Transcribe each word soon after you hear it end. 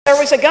There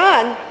was a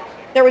gun.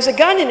 There was a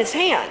gun in his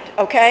hand,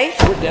 okay?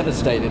 We're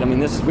devastated. I mean,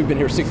 we've been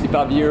here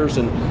 65 years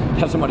and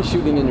have somebody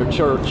shooting in your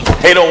church.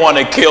 They don't want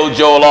to kill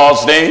Joel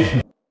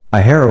Osteen.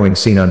 A harrowing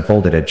scene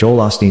unfolded at Joel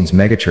Osteen's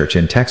megachurch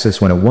in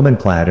Texas when a woman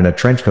clad in a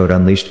trench coat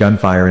unleashed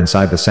gunfire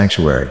inside the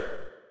sanctuary.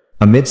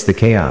 Amidst the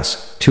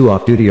chaos, 2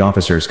 off-duty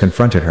officers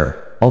confronted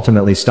her,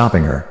 ultimately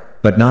stopping her,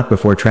 but not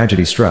before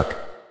tragedy struck.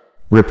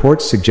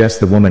 Reports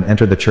suggest the woman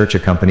entered the church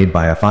accompanied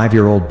by a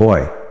 5-year-old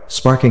boy,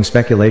 sparking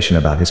speculation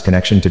about his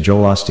connection to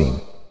Joel Osteen.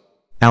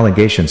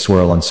 Allegations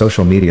swirl on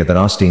social media that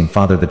Osteen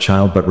fathered the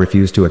child but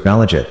refused to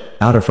acknowledge it.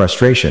 Out of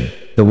frustration,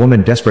 the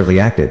woman desperately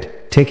acted,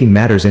 taking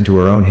matters into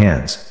her own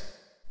hands.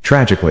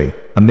 Tragically,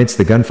 amidst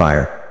the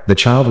gunfire, the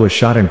child was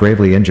shot and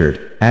gravely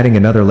injured, adding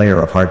another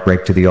layer of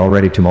heartbreak to the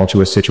already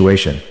tumultuous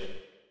situation.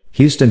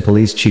 Houston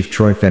Police Chief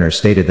Troy Finner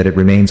stated that it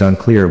remains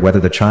unclear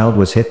whether the child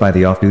was hit by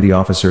the off-duty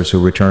officers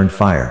who returned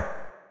fire.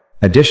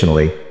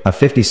 Additionally, a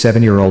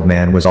 57-year-old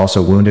man was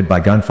also wounded by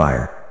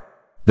gunfire.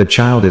 The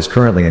child is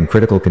currently in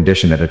critical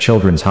condition at a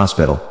children's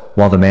hospital,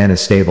 while the man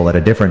is stable at a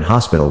different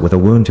hospital with a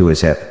wound to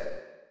his hip.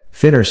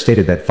 Finner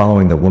stated that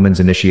following the woman's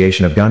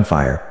initiation of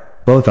gunfire,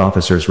 both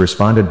officers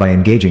responded by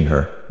engaging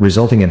her,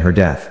 resulting in her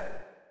death.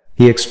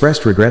 He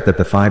expressed regret that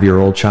the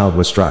 5-year-old child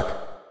was struck.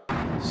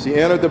 She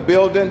entered the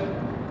building.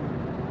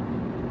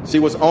 She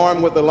was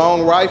armed with a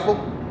long rifle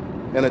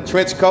and a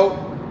trench coat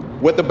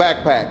with a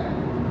backpack,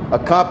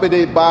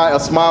 accompanied by a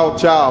small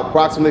child,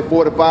 approximately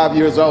 4 to 5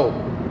 years old.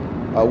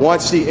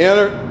 Once she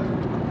entered,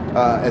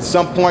 at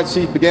some point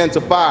she began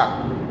to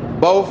fire.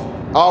 Both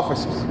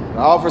officers, an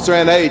officer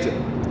and agent,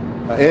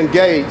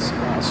 engaged,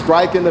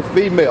 striking the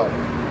female.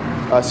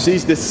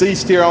 She's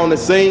deceased here on the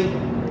scene.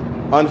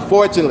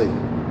 Unfortunately,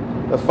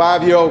 the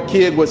 5-year-old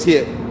kid was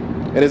hit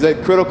and is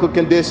in critical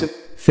condition.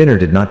 Finner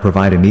did not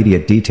provide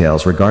immediate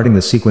details regarding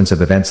the sequence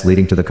of events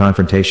leading to the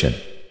confrontation.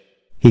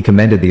 He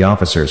commended the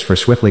officers for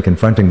swiftly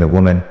confronting the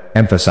woman,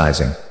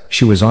 emphasizing,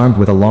 she was armed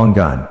with a long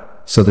gun,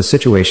 so the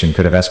situation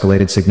could have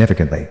escalated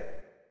significantly.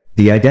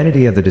 The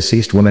identity of the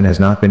deceased woman has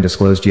not been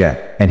disclosed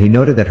yet, and he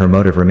noted that her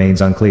motive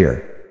remains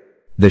unclear.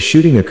 The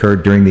shooting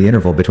occurred during the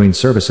interval between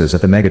services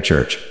at the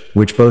megachurch,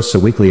 which boasts a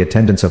weekly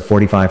attendance of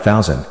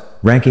 45,000,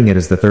 ranking it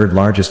as the 3rd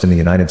largest in the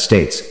United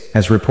States,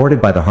 as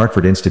reported by the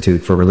Hartford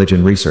Institute for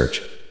Religion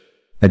Research.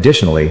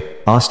 Additionally,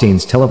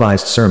 Osteen's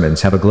televised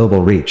sermons have a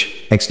global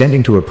reach,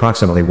 extending to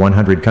approximately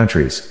 100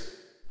 countries.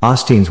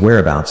 Osteen's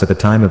whereabouts at the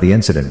time of the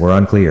incident were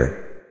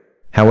unclear.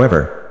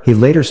 However, he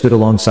later stood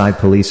alongside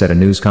police at a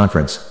news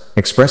conference,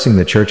 expressing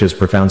the church's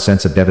profound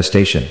sense of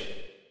devastation.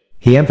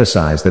 He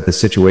emphasized that the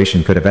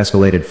situation could have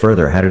escalated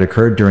further had it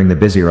occurred during the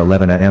busier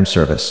 11 a.m.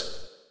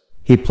 service.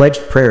 He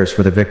pledged prayers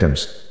for the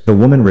victims, the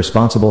woman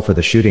responsible for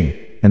the shooting,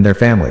 and their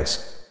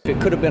families. It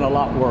could have been a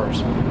lot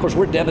worse. Of course,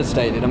 we're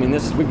devastated. I mean,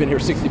 we've been here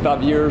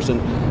 65 years and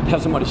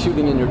have somebody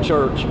shooting in your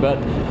church. But,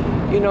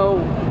 you know,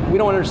 we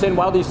don't understand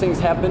why these things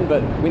happen,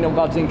 but we know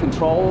God's in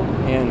control.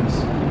 And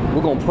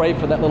we're going to pray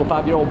for that little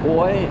 5-year-old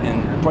boy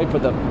and pray for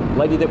the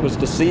lady that was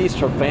deceased,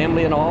 her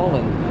family and all,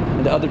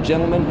 and the other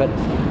gentleman. But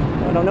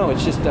I don't know,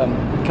 it's just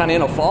kind of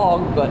in a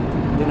fog, but,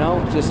 you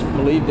know, just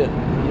believe that,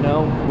 you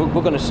know,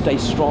 we're going to stay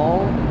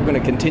strong. We're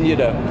going to continue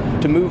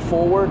to move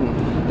forward.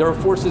 And there are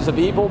forces of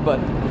evil,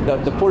 but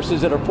the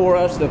forces that are for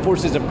us, the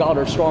forces of God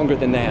are stronger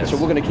than that. So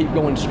we're going to keep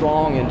going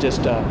strong and just,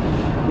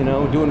 you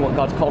know, doing what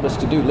God's called us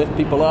to do, lift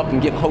people up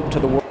and give hope to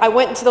the world. I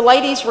went into the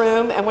ladies'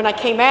 room, and when I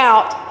came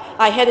out,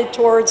 I headed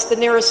towards the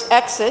nearest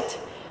exit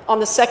on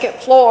the 2nd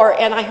floor,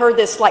 and I heard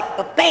this like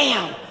a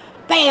bam,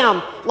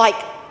 bam, like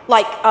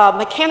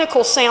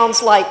mechanical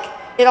sounds, like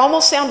it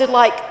almost sounded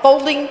like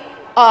folding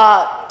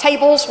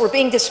tables were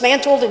being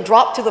dismantled and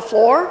dropped to the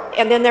floor.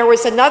 And then there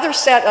was another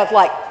set of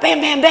like bam,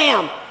 bam,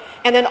 bam.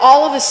 And then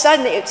all of a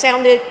sudden it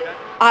sounded,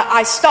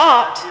 I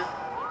stopped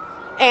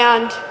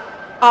and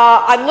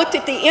I looked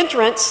at the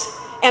entrance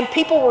and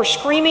people were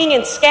screaming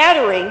and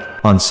scattering.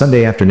 On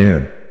Sunday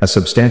afternoon, a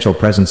substantial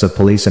presence of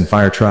police and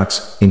fire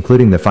trucks,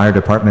 including the fire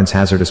department's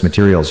hazardous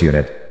materials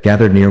unit,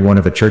 gathered near one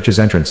of the church's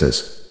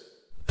entrances.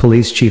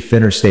 Police Chief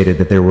Finner stated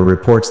that there were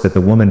reports that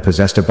the woman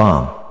possessed a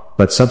bomb,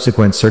 but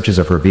subsequent searches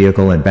of her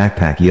vehicle and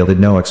backpack yielded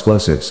no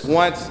explosives.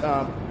 Once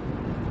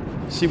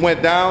she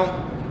went down,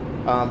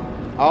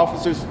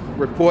 officers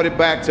reported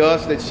back to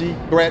us that she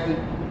threatened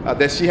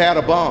that she had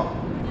a bomb.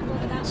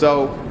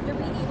 So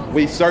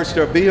we searched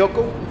her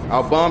vehicle,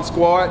 our bomb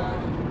squad,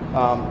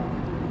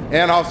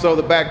 and also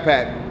the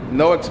backpack.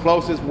 No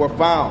explosives were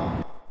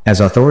found. As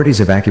authorities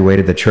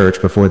evacuated the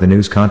church before the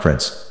news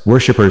conference,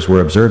 worshippers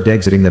were observed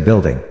exiting the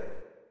building.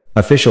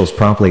 Officials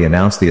promptly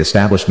announced the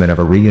establishment of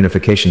a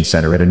reunification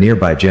center at a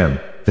nearby gym,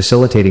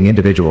 facilitating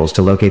individuals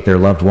to locate their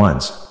loved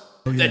ones.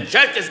 The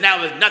churches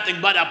now is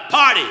nothing but a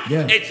party.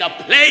 Yeah. It's a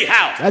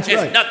playhouse. That's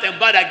right. It's nothing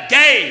but a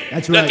game.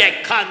 That's right. Look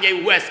at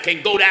Kanye West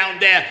can go down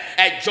there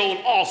at Joel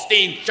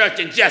Osteen Church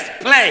and just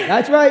play.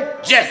 That's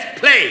right. Just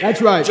play.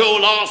 That's right. Joel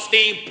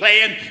Osteen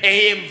playing and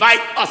he invite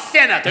a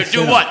sinner to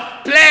do what?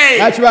 Play.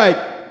 That's right.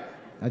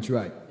 That's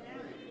right.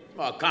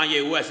 Well,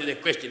 Kanye West is a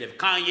Christian. If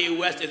Kanye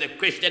West is a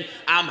Christian,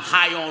 I'm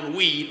high on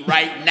weed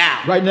right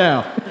now. Right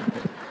now.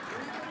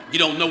 You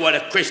don't know what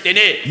a Christian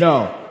is.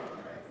 No.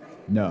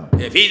 No.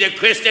 If he's a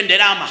Christian, then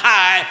I'm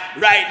high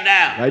right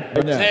now.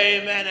 Right now.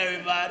 Say amen,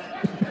 everybody.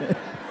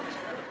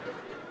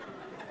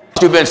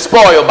 You've been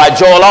spoiled by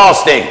Joel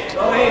Osteen.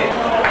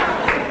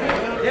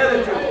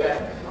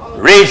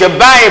 Read your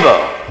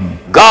Bible.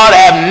 God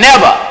have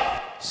never,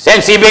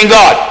 since he been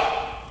God,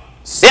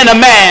 sent a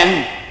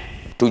man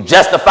to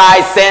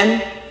justify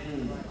sin,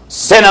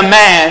 sent a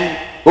man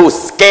who's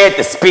scared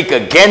to speak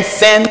against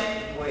sin,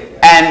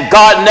 and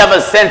God never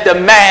sent a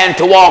man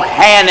to walk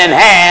hand in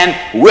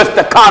hand with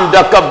the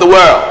conduct of the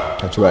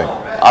world. That's right.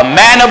 A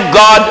man of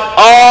God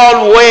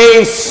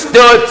always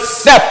stood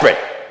separate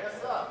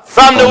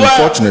from the world.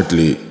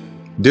 Unfortunately,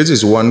 this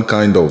is one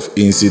kind of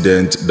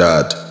incident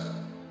that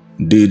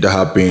did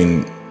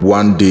happen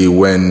one day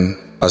when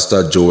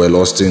Pastor Joel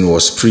Osteen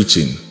was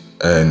preaching,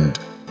 and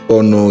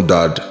all know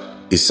that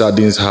it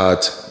saddens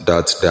heart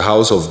that the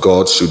house of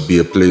God should be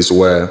a place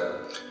where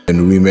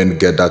and women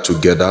gather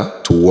together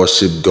to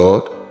worship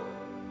God,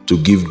 to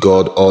give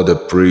God all the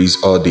praise,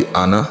 all the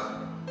honor,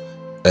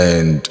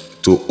 and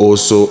to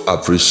also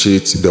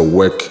appreciate the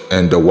work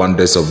and the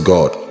wonders of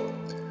God.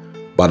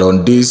 But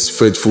on this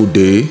faithful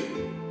day,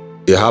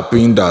 it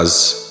happened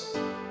as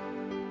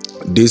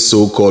this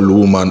so-called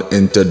woman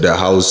entered the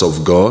house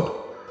of God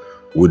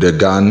with a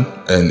gun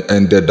and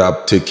ended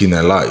up taking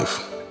a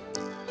life.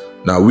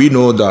 Now we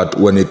know that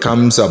when it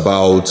comes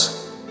about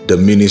the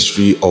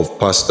ministry of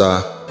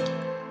Pastor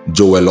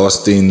Joel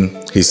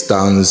Osteen, his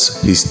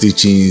stance, his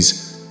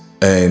teachings,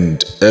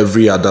 and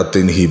every other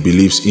thing he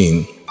believes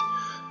in.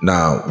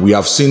 Now, we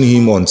have seen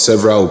him on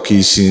several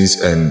occasions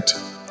and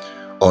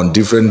on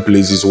different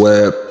places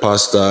where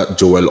Pastor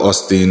Joel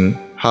Osteen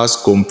has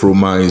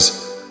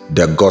compromised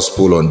the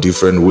gospel on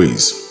different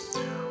ways.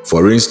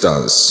 For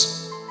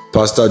instance,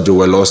 Pastor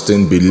Joel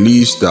Osteen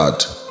believes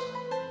that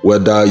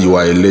whether you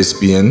are a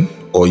lesbian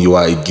or you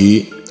are a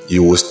gay,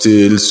 you will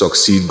still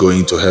succeed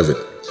going to heaven.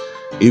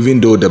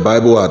 Even though the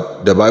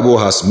Bible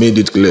has made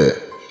it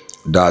clear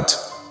that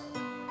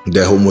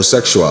the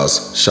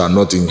homosexuals shall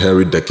not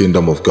inherit the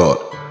kingdom of God.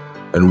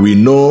 And we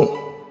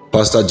know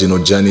Pastor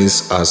Gino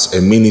Jennings as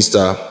a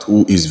minister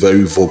who is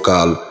very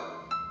vocal,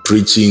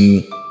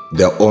 preaching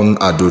the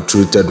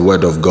unadulterated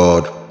word of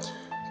God,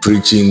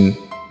 preaching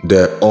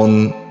the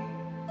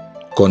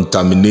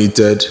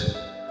uncontaminated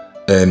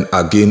and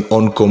again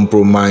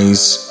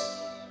uncompromised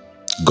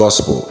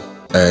gospel.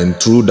 And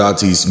through that,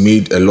 he's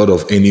made a lot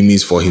of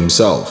enemies for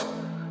himself.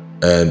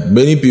 And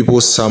many people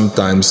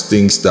sometimes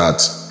think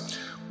that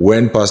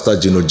when Pastor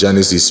Gino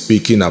Jennings is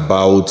speaking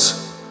about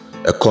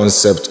a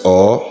concept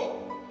or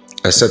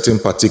a certain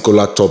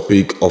particular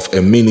topic of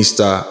a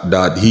minister,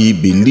 that he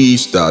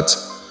believes that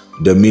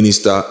the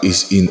minister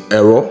is in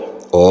error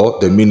or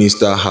the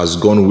minister has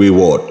gone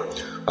wayward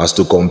as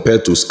to compare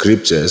to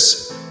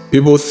scriptures.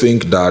 People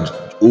think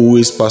that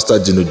always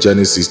Pastor Gino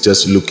Jennings is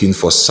just looking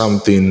for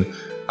something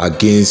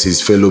against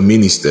his fellow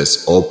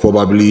ministers, or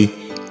probably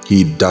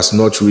he does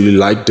not really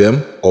like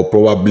them, or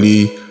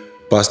probably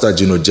Pastor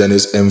Gino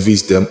Jennings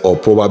envies them, or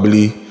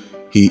probably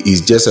he is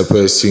just a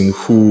person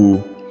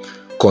who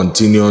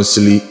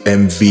continuously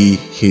envy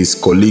his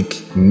colleague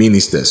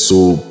ministers.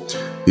 So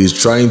he's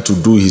trying to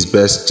do his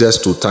best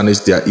just to tarnish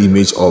their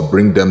image or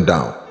bring them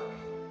down.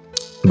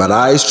 But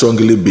I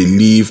strongly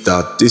believe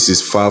that this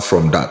is far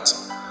from that.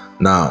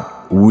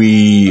 Now,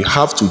 we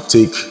have to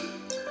take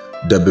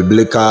the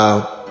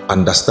biblical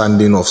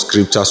understanding of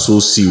scripture so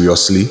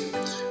seriously,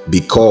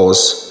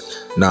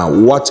 because now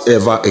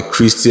whatever a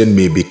Christian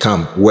may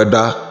become,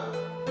 whether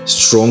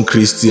strong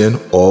Christian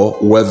or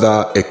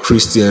whether a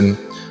Christian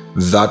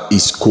that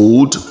is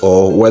cold,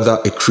 or whether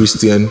a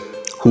Christian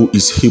who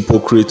is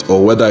hypocrite,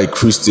 or whether a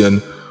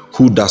Christian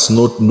who does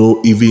not know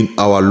even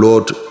our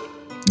Lord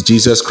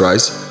Jesus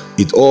Christ,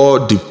 it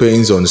all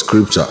depends on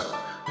scripture.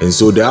 And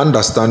so the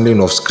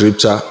understanding of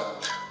scripture,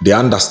 the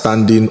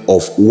understanding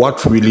of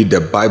what really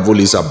the Bible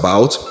is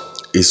about,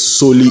 is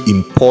solely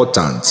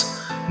important.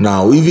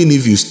 Now, even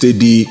if you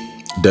study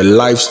the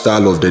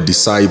lifestyle of the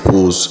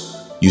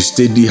disciples, you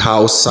study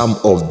how some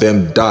of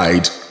them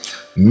died,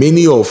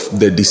 many of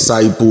the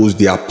disciples,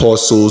 the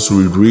apostles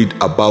we read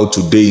about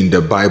today in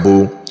the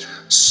Bible,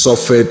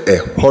 suffered a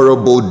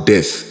horrible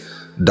death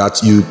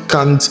that you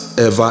can't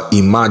ever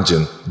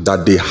imagine,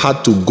 that they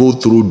had to go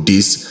through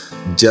this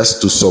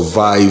just to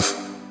survive,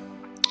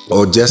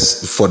 or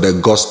just for the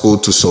gospel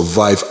to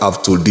survive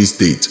up to this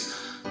date.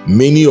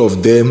 Many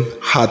of them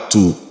had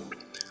to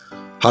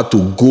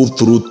go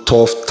through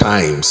tough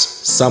times.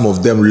 Some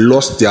of them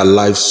lost their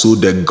lives so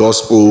the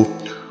gospel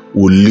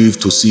will live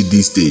to see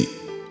this day.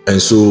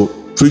 And so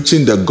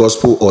preaching the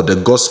gospel, or the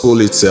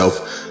gospel itself,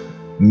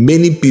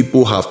 many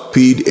people have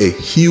paid a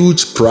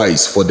huge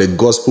price for the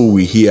gospel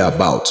we hear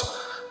about.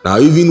 Now,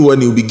 even when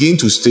you begin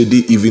to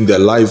study even the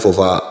life of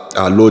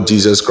our Lord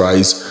Jesus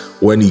Christ,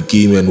 when he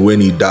came and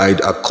when he died,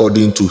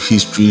 according to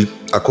history,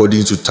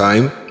 according to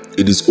time,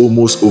 it is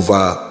almost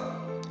over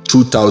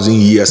 2,000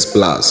 years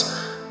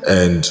plus.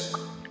 And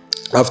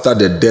after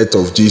the death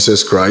of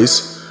Jesus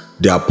Christ,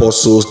 the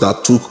apostles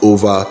that took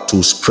over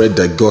to spread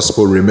the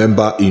gospel,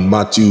 remember in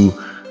Matthew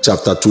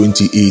chapter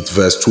 28,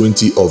 verse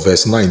 20 or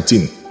verse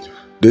 19.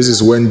 This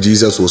is when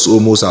Jesus was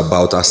almost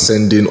about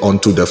ascending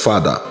unto the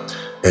Father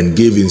and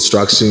gave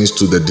instructions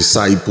to the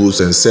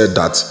disciples and said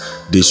that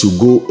they should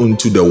go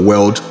into the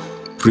world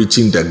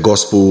preaching the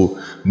gospel,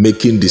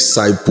 making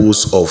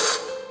disciples of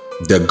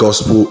the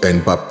gospel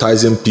and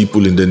baptizing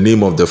people in the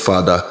name of the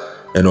Father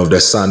and of the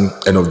Son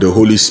and of the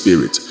Holy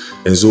Spirit.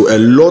 And so a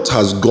lot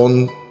has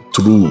gone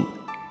through,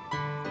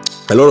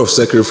 a lot of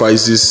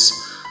sacrifices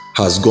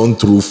has gone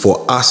through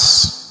for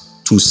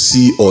us to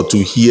see or to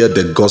hear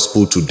the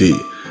gospel today.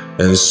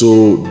 And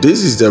so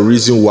this is the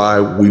reason why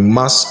we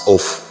must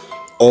of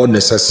all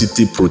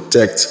necessity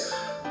protect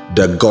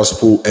the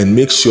gospel and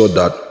make sure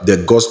that the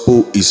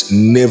gospel is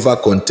never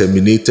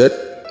contaminated,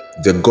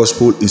 the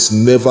gospel is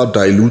never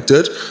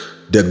diluted,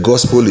 the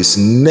gospel is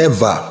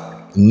never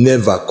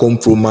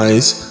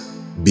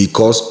compromised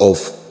because of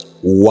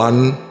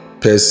one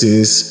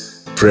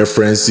person's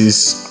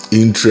preferences,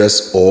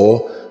 interests,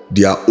 or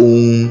their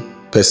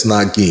own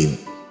personal gain,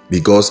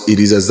 because it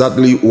is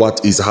exactly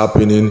what is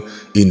happening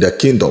in the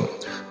kingdom.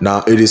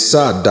 Now, it is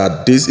sad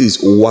that this is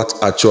what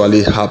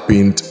actually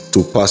happened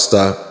to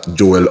Pastor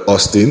Joel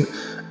Osteen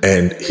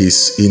and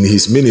in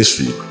his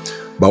ministry.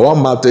 But what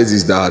matters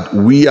is that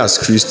we as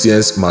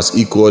Christians must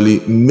equally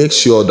make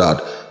sure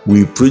that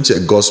we preach a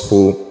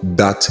gospel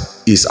that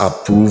is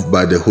approved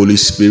by the Holy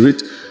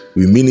Spirit.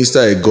 We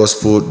minister a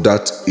gospel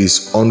that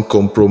is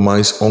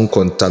uncompromised,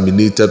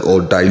 uncontaminated,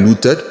 or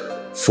diluted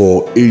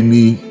for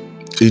any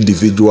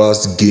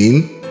individual's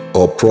gain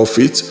or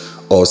profit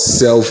or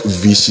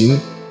self-vision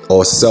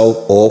or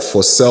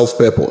for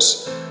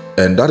self-purpose.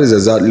 And that is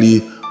exactly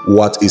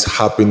what is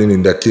happening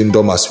in the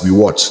kingdom as we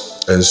watch.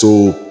 And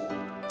so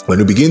when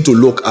we begin to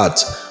look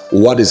at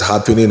what is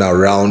happening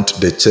around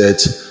the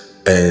church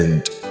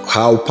and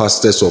how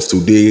pastors of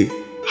today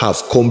have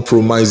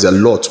compromised a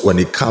lot when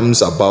it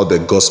comes about the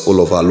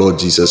gospel of our Lord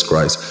Jesus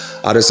Christ,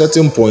 at a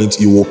certain point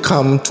you will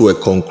come to a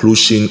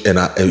conclusion and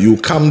you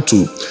will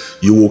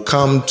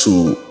come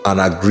to an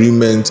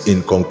agreement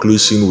in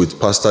conclusion with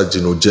Pastor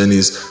Gino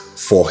Jennings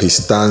for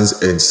his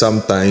stance and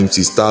sometimes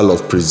his style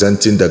of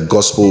presenting the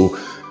gospel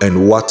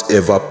and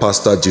whatever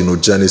Pastor Gino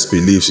Jennings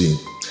believes in.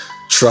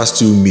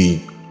 Trust you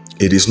me,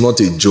 it is not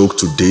a joke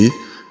today.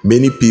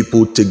 Many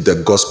people take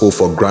the gospel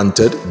for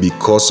granted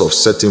because of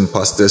certain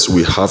pastors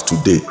we have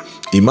today.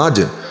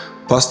 Imagine,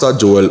 Pastor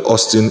Joel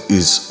Osteen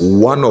is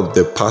one of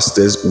the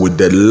pastors with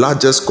the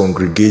largest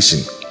congregation.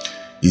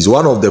 He's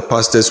one of the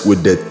pastors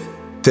with the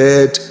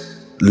third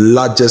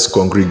largest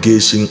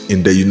congregation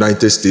in the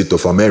United States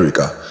of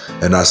America.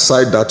 And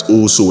aside that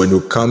also, when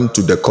you come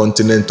to the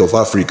continent of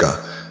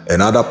Africa,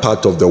 another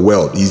part of the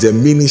world, he's a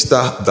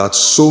minister that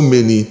so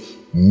many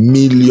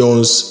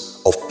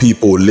millions of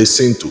people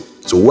listen to.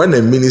 So when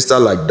a minister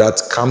like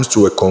that comes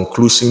to a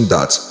conclusion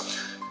that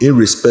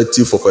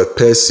irrespective of a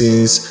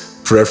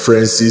person's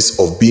preferences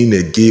of being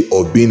a gay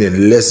or being a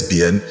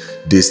lesbian,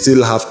 they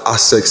still have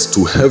access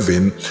to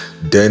heaven,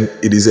 then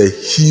it is a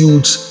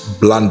huge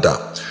blunder.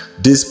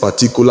 This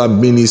particular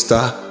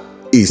minister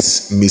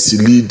is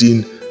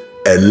misleading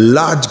a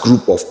large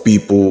group of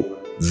people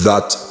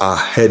that are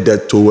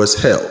headed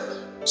towards hell.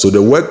 So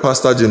the work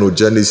Pastor Gino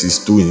Jennings is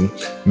doing,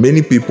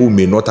 many people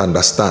may not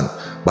understand.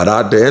 But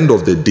at the end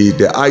of the day,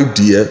 the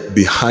idea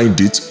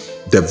behind it,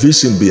 the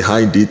vision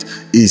behind it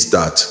is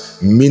that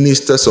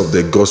ministers of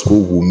the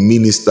gospel will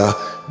minister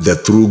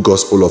the true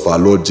gospel of our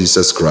Lord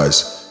Jesus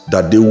Christ.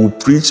 That they will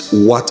preach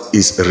what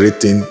is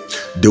written,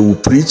 they will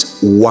preach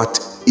what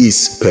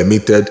is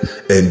permitted,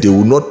 and they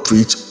will not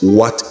preach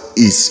what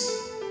is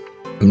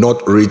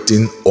not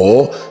written,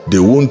 or they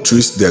won't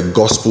twist their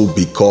gospel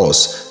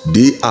because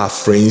they are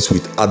friends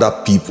with other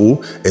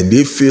people and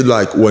they feel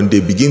like when they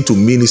begin to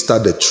minister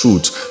the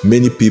truth,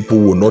 many people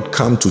will not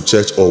come to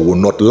church or will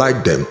not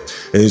like them.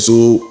 And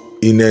so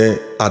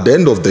at the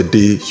end of the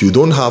day, you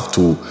don't have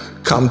to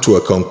come to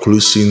a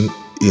conclusion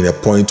in a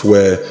point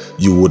where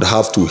you would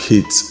have to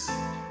hate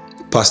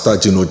Pastor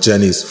Gino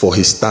Jennings for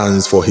his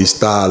stance, for his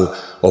style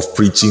of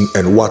preaching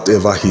and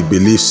whatever he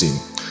believes in.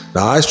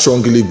 Now, I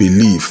strongly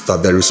believe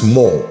that there is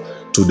more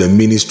to the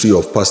ministry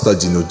of Pastor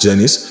Gino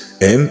Jennings,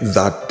 and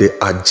that the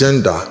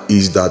agenda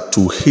is that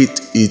to hit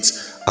it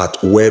at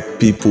where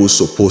people are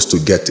supposed to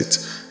get it.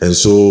 And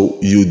so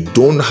you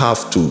don't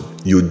have to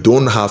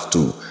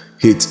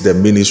hate the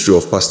ministry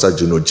of Pastor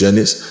Gino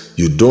Jennings.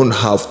 You don't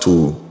have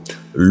to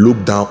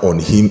look down on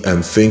him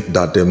and think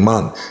that the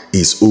man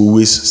is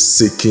always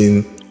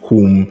seeking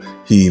whom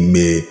he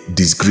may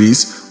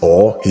disgrace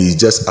or he is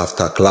just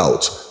after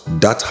clout.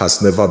 That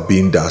has never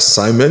been the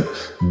assignment.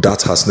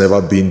 That has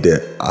never been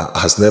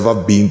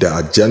the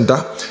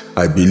agenda.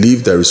 I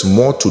believe there is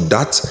more to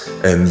that,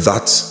 and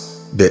that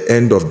the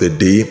end of the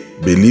day,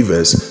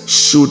 believers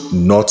should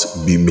not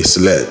be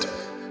misled.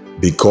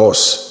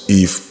 Because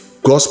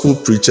if gospel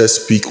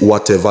preachers speak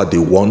whatever they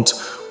want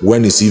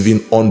when it's even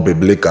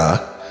unbiblical,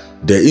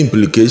 the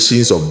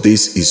implications of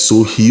this is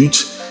so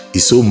huge,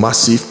 is so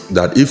massive,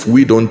 that if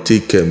we don't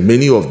take care,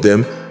 many of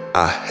them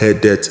are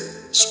headed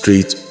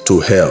straight to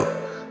hell.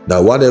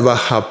 Now, whatever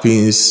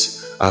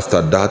happens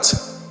after that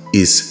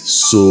is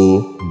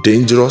so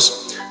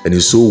dangerous and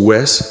is so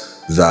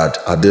worse that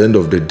at the end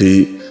of the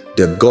day,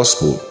 the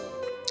gospel,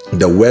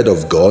 the word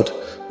of God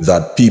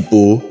that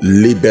people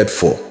labored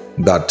for,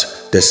 that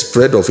the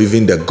spread of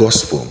even the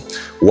gospel,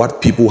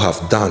 what people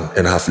have done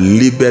and have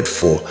labored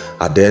for,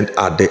 at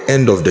the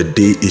end of the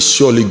day is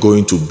surely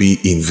going to be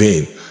in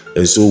vain.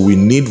 And so we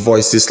need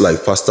voices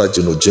like Pastor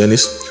Gino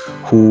Jennings,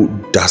 who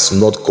does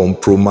not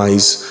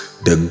compromise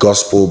the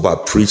gospel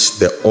but preach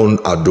the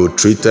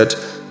unadulterated,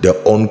 the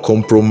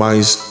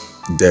uncompromised,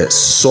 the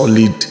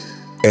solid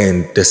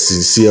and the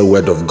sincere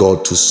word of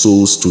God to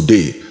souls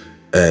today.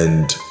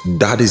 And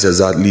that is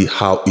exactly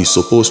how it's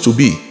supposed to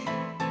be.